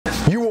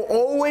You will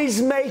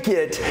always make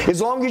it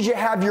as long as you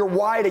have your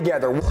why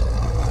together.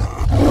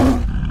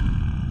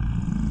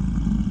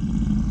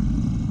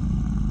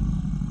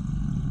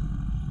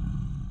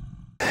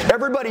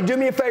 Everybody, do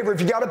me a favor.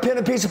 If you got a pen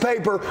and piece of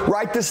paper,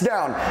 write this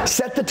down.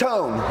 Set the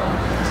tone.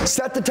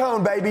 Set the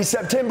tone, baby.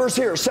 September's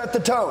here. Set the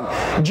tone.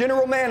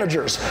 General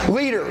managers,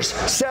 leaders,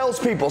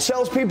 salespeople.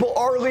 Salespeople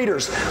are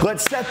leaders.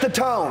 Let's set the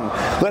tone.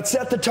 Let's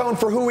set the tone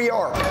for who we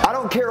are. I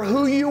don't care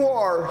who you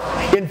are.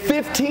 In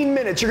 15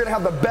 minutes, you're going to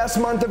have the best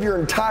month of your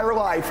entire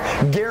life,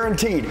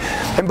 guaranteed.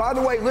 And by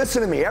the way,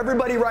 listen to me.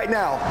 Everybody right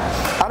now,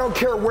 I don't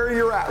care where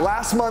you're at.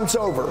 Last month's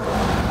over.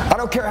 I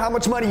don't care how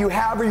much money you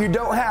have or you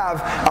don't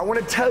have. I want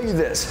to tell you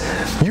this.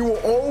 You will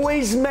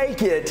always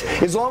make it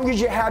as long as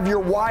you have your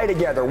why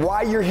together.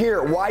 Why you're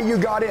here. Why you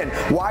got in.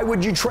 Why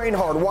would you train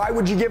hard? Why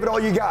would you give it all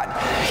you got?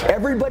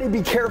 Everybody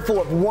be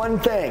careful of one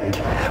thing.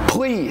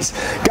 Please.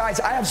 Guys,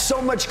 I have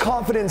so much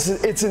confidence.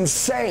 It's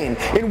insane.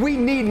 And we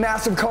need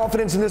massive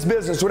confidence in this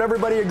business. Would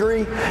everybody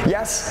agree?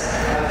 Yes?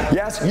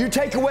 Yes? You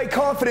take away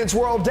confidence,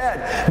 we're all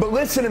dead. But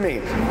listen to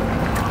me.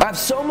 I have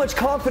so much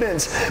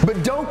confidence,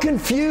 but don't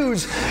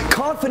confuse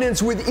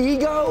confidence with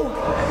ego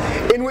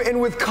and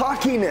with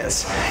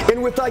cockiness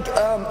and with like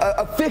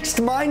a fixed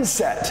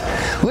mindset.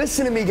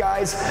 Listen to me,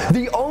 guys.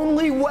 The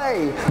only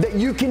way that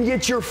you can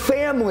get your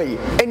family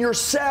and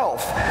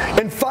yourself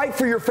and fight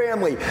for your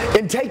family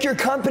and take your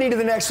company to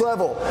the next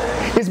level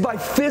is by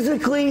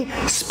physically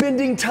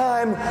spending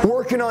time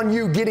working on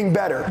you getting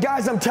better.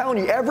 Guys, I'm telling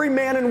you, every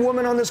man and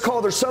woman on this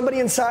call, there's somebody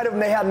inside of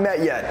them they haven't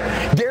met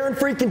yet.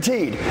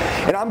 Guaranteed.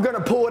 And I'm going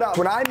to pull it out.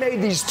 When I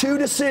made these two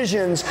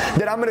decisions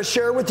that I'm going to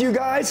share with you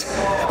guys,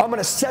 I'm going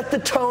to set the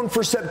tone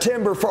for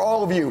September for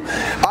all of you.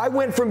 I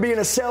went from being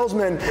a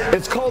salesman,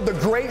 it's called the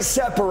great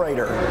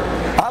separator.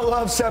 I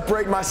love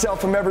separating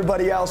myself from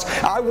everybody else.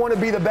 I want to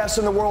be the best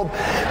in the world,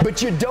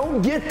 but you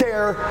don't get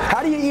there.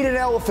 How do you eat an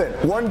elephant?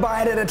 One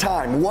bite at a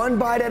time. One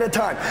bite at a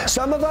time.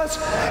 Some of us,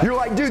 you're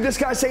like, dude, this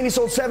guy's saying he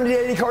sold 70 to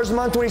 80 cars a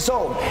month when he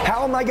sold.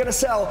 How am I going to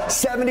sell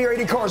 70 or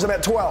 80 cars? I'm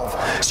at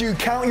 12. So you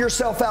count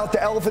yourself out.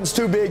 The elephant's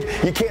too big.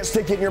 You can't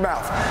stick it in your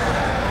mouth.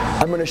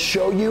 I'm going to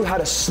show you how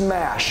to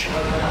smash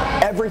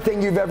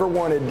everything you've ever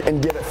wanted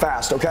and get it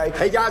fast, okay?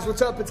 Hey guys,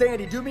 what's up? It's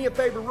Andy. Do me a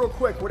favor real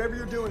quick. Whatever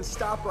you're doing,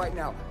 stop right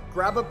now.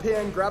 Grab a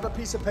pen, grab a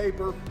piece of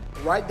paper,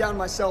 write down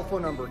my cell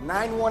phone number,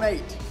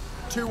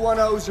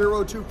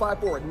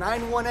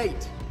 918-210-0254.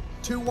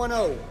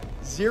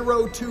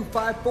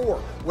 918-210-0254.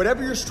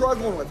 Whatever you're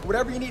struggling with,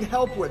 whatever you need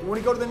help with, you want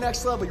to go to the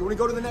next level, you want to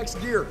go to the next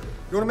gear,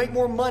 you want to make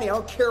more money, I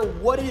don't care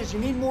what it is, you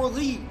need more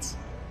leads.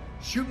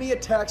 Shoot me a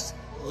text.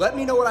 Let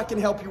me know what I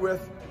can help you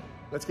with.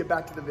 Let's get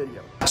back to the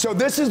video. So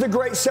this is the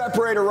great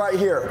separator right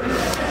here.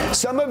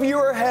 Some of you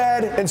are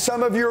ahead and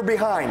some of you are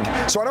behind.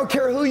 So I don't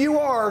care who you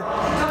are,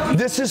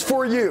 this is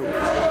for you.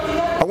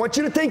 I want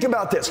you to think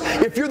about this.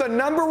 If you're the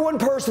number one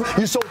person,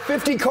 you sold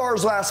 50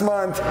 cars last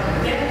month,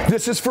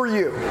 this is for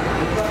you.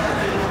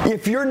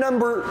 If you're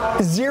number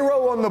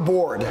 0 on the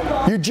board,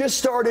 you just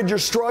started, you're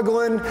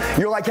struggling,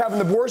 you're like having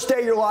the worst day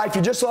of your life,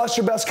 you just lost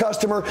your best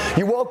customer,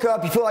 you woke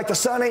up, you feel like the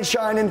sun ain't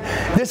shining,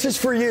 this is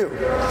for you.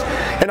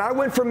 And I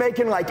went from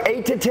making like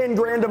 8 to 10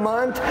 grand a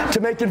month to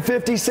making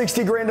 50,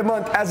 60 grand a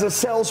month as a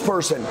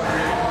salesperson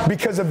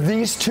because of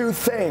these two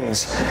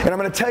things. And I'm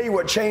going to tell you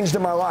what changed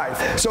in my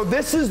life. So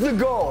this is the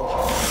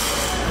goal.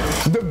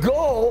 The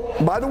goal,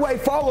 by the way,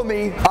 follow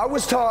me, I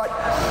was taught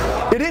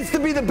it is to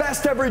be the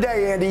best every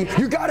day, Andy.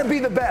 You got to be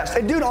the best.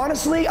 And dude,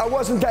 honestly, I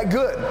wasn't that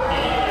good.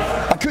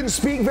 I couldn't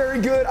speak very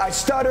good. I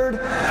stuttered.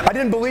 I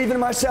didn't believe in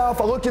myself.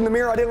 I looked in the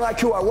mirror. I didn't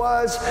like who I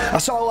was. I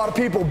saw a lot of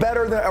people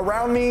better than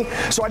around me.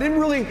 So I didn't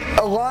really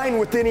align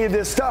with any of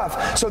this stuff.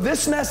 So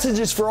this message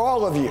is for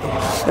all of you.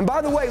 And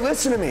by the way,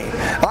 listen to me.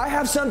 I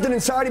have something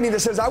inside of me that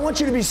says I want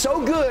you to be so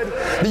good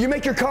that you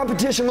make your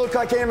competition look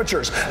like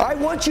amateurs. I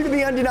want you to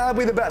be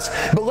undeniably the best.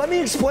 But let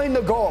me explain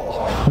the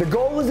goal. The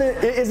goal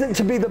isn't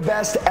to be the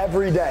best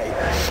every day.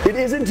 It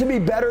isn't to be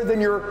better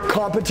than your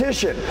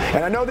competition.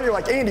 And I know that you're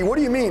like, Andy, what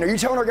do you mean? Are you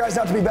telling our guys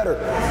not to be better?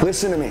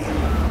 Listen to me.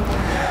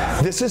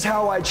 This is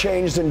how I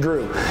changed and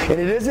grew. And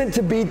it isn't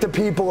to beat the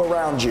people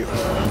around you,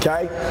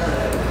 okay?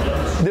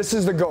 This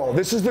is the goal.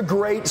 This is the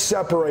great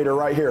separator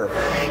right here.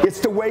 It's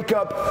to wake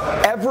up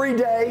every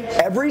day,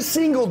 every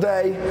single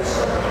day,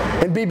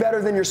 and be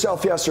better than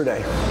yourself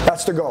yesterday.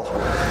 That's the goal.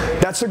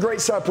 That's the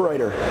great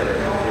separator.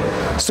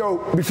 So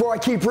before I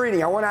keep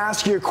reading, I want to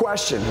ask you a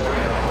question.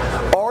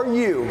 Are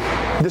you,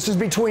 this is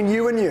between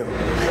you and you,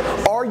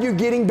 are you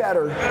getting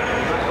better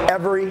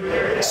every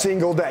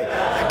single day?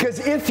 Because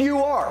if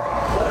you are,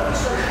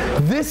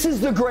 this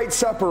is the great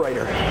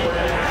separator.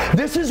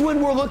 This is when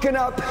we're looking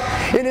up,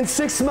 and in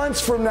 6 months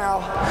from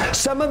now,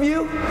 some of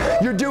you,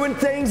 you're doing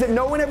things that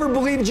no one ever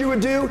believed you would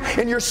do,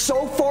 and you're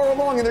so far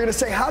along, and they're going to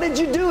say, how did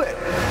you do it?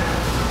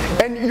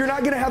 And you're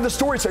not going to have the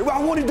story say, well, I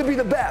wanted to be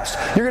the best.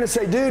 You're going to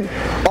say, dude,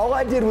 all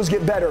I did was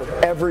get better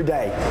every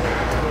day.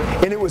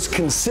 And it was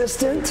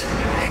consistent,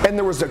 and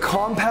there was a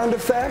compound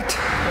effect,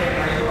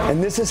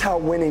 and this is how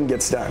winning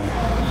gets done.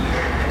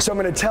 So I'm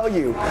going to tell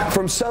you,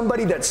 from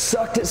somebody that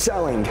sucked at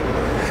selling,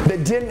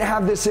 that didn't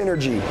have this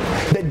energy,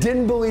 that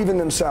didn't believe in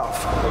themselves,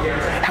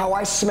 how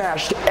I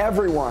smashed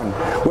everyone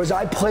was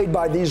I played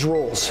by these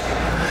rules.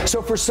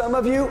 So for some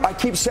of you, I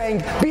keep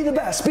saying, be the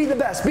best, be the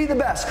best, be the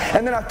best.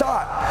 And then I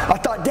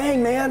thought,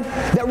 dang man,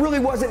 that really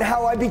wasn't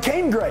how I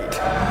became great.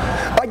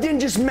 I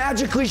didn't just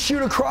magically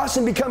shoot across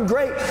and become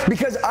great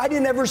because I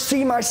didn't ever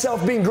see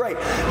myself being great.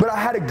 But I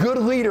had a good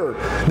leader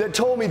that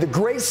told me the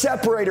great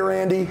separator,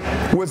 Andy,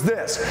 was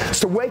this. It's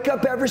to wake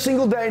up every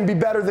single day and be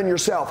better than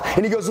yourself.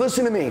 And he goes,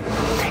 listen to me.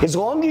 As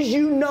long as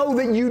you know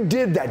that you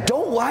did that,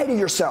 don't lie to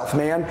yourself,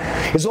 man.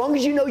 As long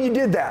as you know you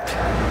did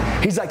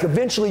that. He's like,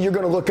 eventually you're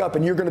going to look up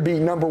and you're going to be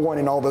number one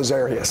in all those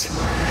areas.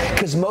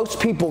 Because most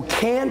people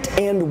can't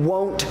and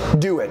won't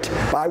do it.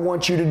 I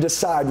want you to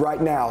decide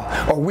right now,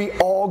 are we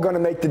all going to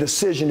make the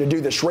decision to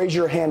do this? Raise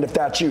your hand if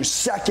that's you.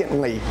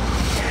 Secondly,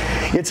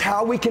 it's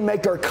how we can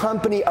make our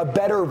company a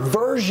better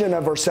version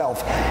of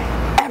ourselves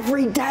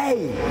every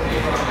day.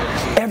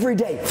 Every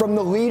day. From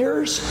the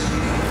leaders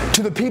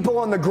to the people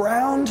on the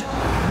ground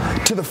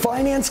to the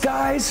finance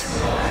guys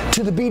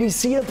to the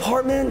BDC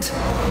department.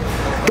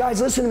 Guys,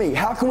 listen to me.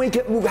 How can we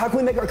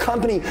make our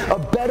company a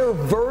better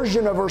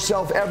version of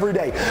ourselves every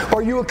day?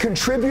 Are you a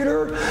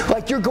contributor?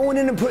 Like you're going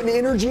in and putting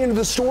energy into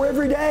the store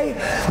every day?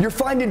 You're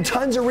finding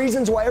tons of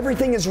reasons why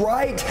everything is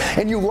right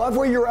and you love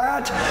where you're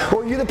at?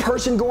 Or are you the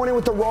person going in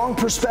with the wrong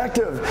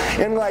perspective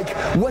and like,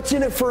 what's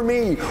in it for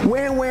me?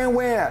 Wham, wham,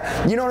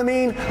 wham. You know what I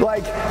mean?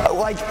 Like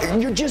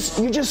you're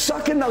just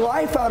sucking the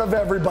life out of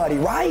everybody,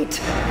 right?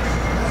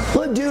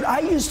 Look, dude,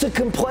 I used to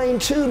complain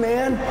too,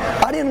 man.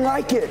 I didn't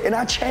like it, and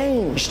I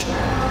changed.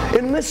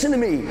 And listen to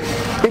me.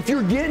 If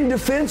you're getting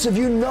defensive,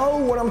 you know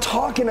what I'm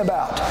talking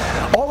about.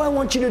 All I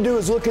want you to do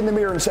is look in the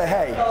mirror and say,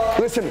 hey,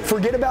 listen,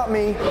 forget about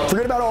me.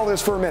 Forget about all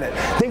this for a minute.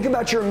 Think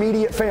about your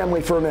immediate family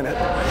for a minute.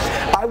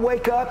 I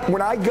wake up,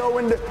 when I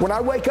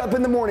wake up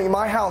in the morning in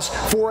my house,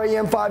 4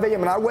 a.m., 5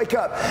 a.m., and I wake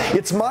up,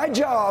 it's my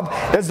job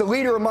as the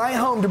leader of my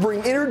home to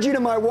bring energy to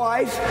my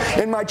wife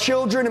and my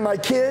children and my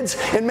kids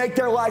and make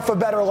their life a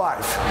better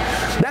life.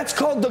 That's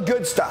called the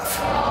good stuff.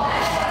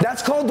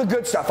 That's called the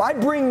good stuff. I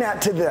bring that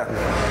to them.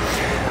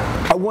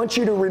 I want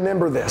you to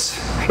remember this.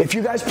 If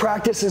you guys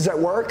practice this at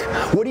work,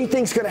 what do you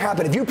think is going to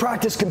happen? If you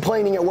practice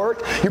complaining at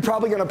work, you're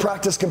probably going to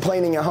practice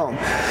complaining at home.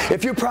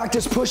 If you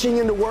practice pushing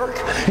into work,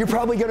 you're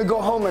probably going to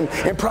go home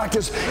and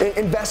practice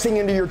investing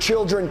into your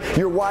children,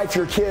 your wife,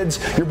 your kids,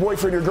 your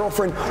boyfriend, your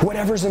girlfriend,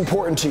 whatever's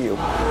important to you.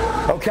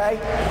 Okay?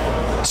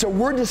 So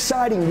we're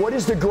deciding what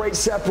is the great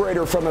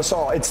separator from us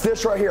all. It's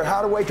this right here,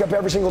 how to wake up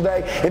every single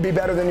day and be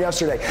better than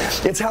yesterday.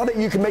 It's how that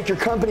you can make your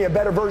company a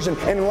better version.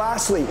 And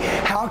lastly,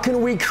 how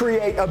can we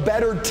create a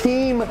better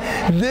team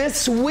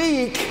this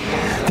week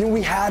than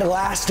we had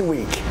last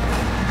week?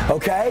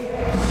 Okay?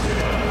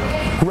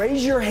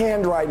 Raise your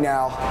hand right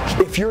now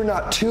if you're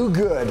not too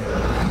good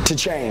to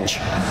change.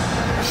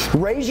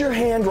 Raise your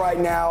hand right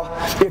now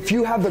if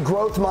you have the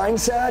growth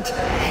mindset,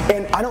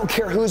 and I don't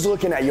care who's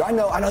looking at you. I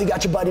know you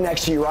got your buddy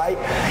next to you, right?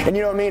 And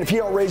you know what I mean? If you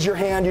don't raise your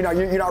hand,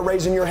 you're not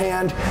raising your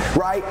hand,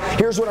 right?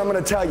 Here's what I'm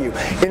going to tell you.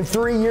 In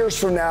 3 years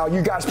from now,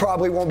 you guys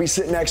probably won't be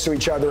sitting next to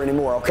each other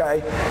anymore,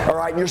 okay? All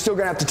right? You're still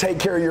going to have to take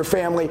care of your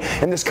family,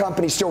 and this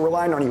company's still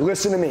relying on you.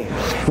 Listen to me.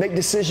 Make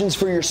decisions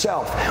for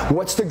yourself.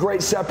 What's the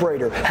great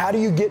separator? How do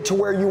you get to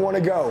where you want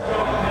to go?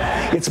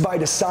 It's by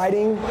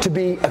deciding to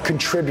be a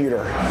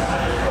contributor.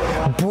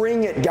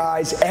 Bring it,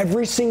 guys.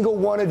 Every single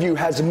one of you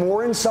has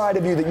more inside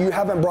of you that you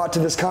haven't brought to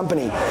this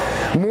company.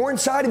 More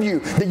inside of you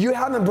that you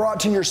haven't brought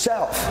to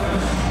yourself.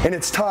 And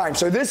it's time.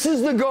 So this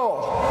is the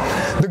goal.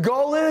 The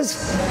goal is,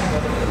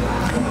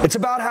 it's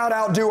about how to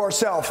outdo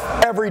ourselves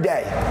every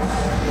day.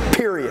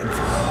 Period.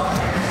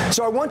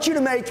 So I want you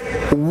to make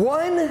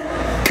one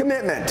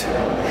commitment.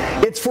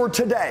 It's for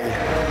today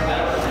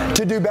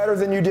to do better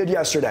than you did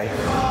yesterday.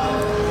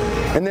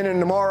 And then when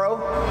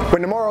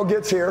tomorrow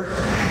gets here,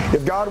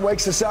 if God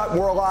wakes us up,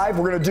 we're alive,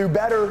 we're going to do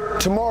better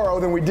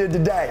tomorrow than we did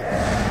today.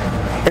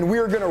 And we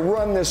are going to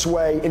run this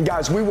way. And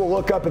guys, we will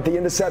look up at the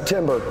end of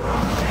September,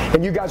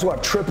 and you guys will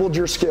have tripled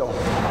your skill.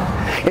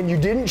 And you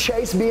didn't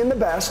chase being the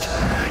best.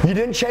 You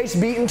didn't chase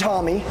beating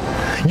Tommy.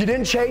 You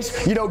didn't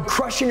chase,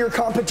 crushing your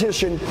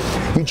competition.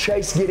 You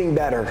chased getting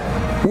better,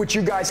 which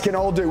you guys can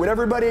all do. Would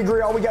everybody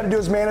agree all we got to do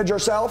is manage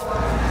ourselves?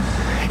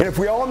 And if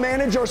we all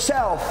manage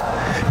ourselves,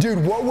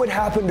 dude, what would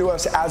happen to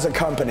us as a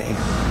company?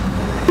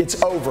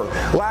 It's over.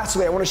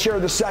 Lastly, I want to share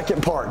the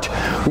second part.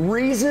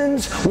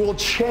 Reasons will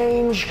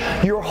change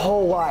your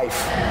whole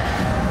life.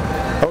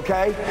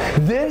 Okay?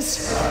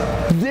 This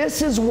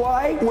is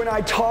why when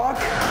I talk,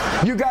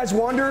 you guys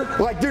wonder,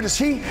 like, dude, is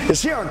he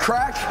on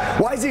crack?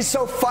 Why is he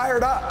so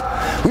fired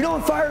up? You know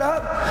I'm fired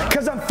up?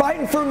 Because I'm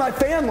fighting for my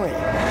family.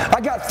 I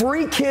got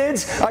 3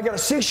 kids. I got a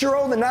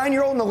 6-year-old, a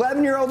 9-year-old, and an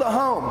 11-year-old at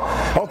home.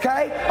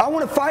 Okay? I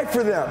want to fight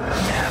for them.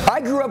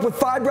 I grew up with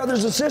 5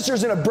 brothers and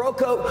sisters in a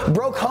broke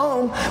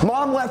home.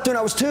 Mom left when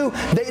I was 2.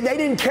 They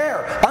didn't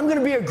care. I'm going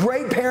to be a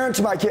great parent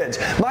to my kids.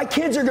 My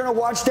kids are going to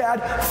watch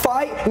Dad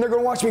fight, and they're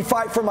going to watch me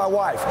fight for my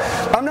wife.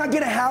 I'm not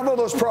going to have all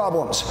those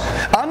problems.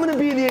 I'm going to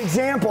be the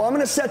example. I'm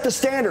going to set the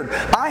standard.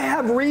 I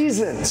have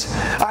reasons.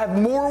 I have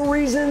moral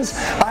reasons.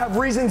 I have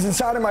reasons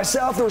inside of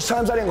myself. There was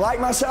times I didn't like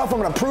myself. I'm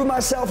going to prove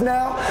myself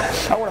now.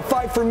 I want to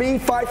fight for me,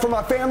 fight for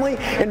my family.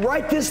 And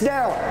write this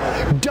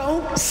down.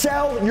 Don't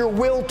sell your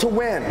will to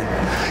win.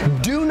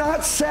 Do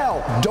not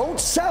sell. Don't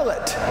sell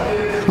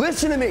it.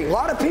 Listen to me. A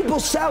lot of people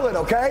sell it,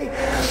 okay?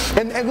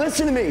 And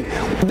listen to me.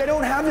 They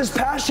don't have this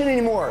passion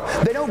anymore.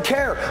 They don't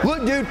care.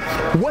 Look, dude,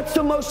 what's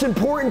the most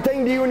important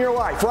thing to you in your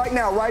life? Right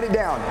now, write it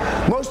down.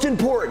 Most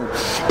important.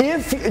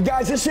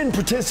 Guys, this isn't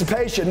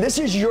participation. This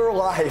is your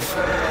life.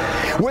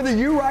 Whether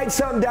you write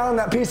something down on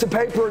that piece of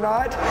paper or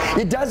not,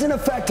 it doesn't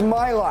affect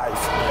my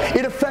life.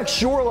 It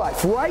affects your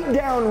life. Write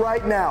down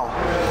right now.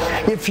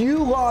 If you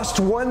lost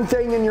one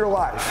thing in your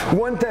life,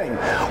 one thing,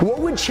 what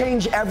would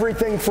change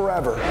everything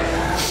forever?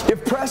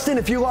 If Preston,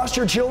 if you lost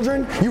your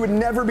children, you would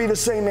never be the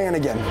same man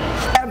again.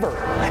 Ever.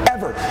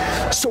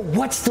 Ever. So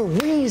what's the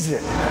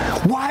reason?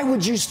 Why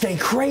would you stay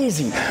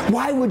crazy?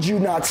 Why would you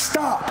not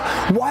stop?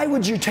 Why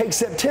would you take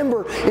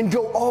September and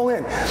go all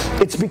in?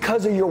 It's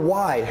because of your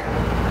why.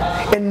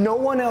 And no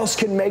one else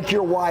can make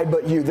your why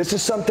but you. This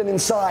is something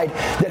inside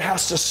that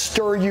has to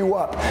stir you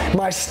up.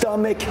 My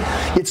stomach,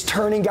 it's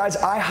turning. Guys,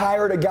 I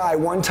hired a guy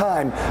one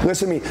time,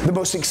 listen to me, the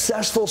most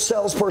successful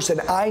salesperson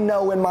I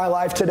know in my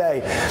life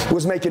today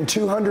was making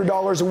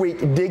 $200 a week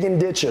digging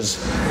ditches.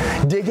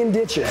 Digging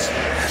ditches.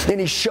 And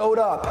he showed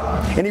up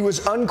and he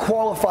was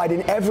unqualified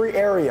in every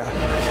area.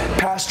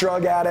 Past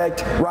drug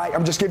addict, right?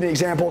 I'm just giving you an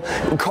example.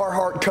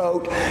 Carhartt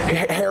coat,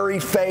 hairy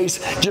face,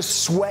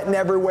 just sweating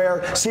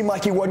everywhere. Seemed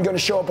like he wasn't going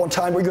to show up on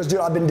time. He goes, dude,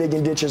 I've been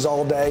digging ditches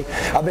all day.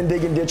 I've been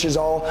digging ditches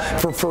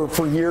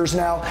for years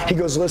now. He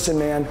goes, listen,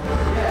 man,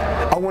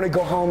 I want to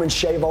go home and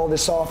shave all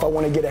this off. I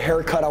want to get a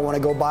haircut. I want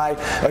to go buy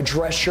a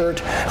dress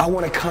shirt. I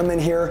want to come in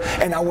here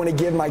and I want to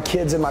give my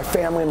kids and my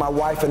family and my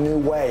wife a new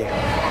way.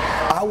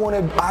 I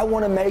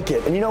want to make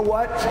it. And you know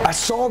what? I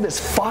saw this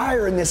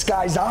fire in this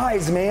guy's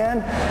eyes, man.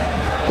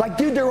 Like,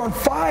 dude, they're on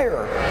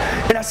fire.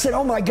 And I said,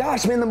 oh my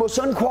gosh, man, the most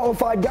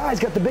unqualified guy's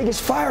got the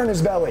biggest fire in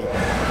his belly.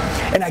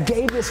 And I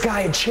gave this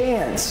guy a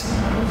chance.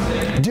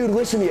 Dude,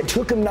 listen to me, it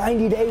took him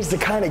 90 days to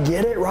kind of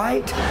get it,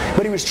 right?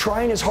 But he was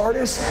trying his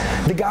hardest.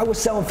 The guy was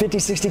selling 50,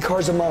 60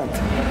 cars a month.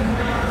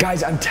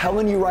 Guys, I'm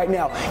telling you right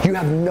now, you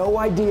have no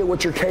idea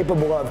what you're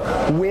capable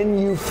of when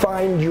you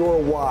find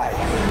your why.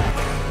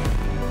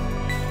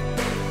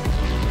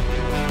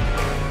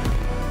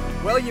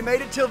 Well, you made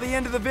it till the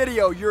end of the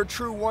video. You're a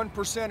true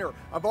 1%er.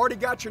 I've already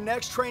got your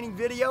next training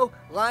video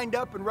lined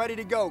up and ready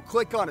to go.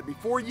 Click on it.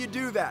 Before you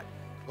do that,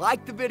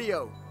 like the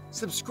video,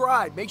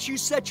 subscribe, make sure you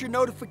set your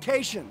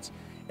notifications.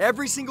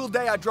 Every single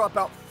day I drop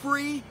out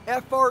free,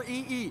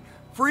 F-R-E-E,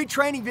 free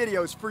training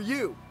videos for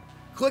you.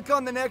 Click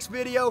on the next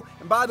video,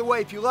 and by the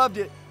way, if you loved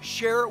it,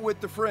 share it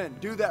with a friend.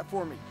 Do that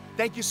for me.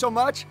 Thank you so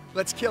much.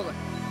 Let's kill it.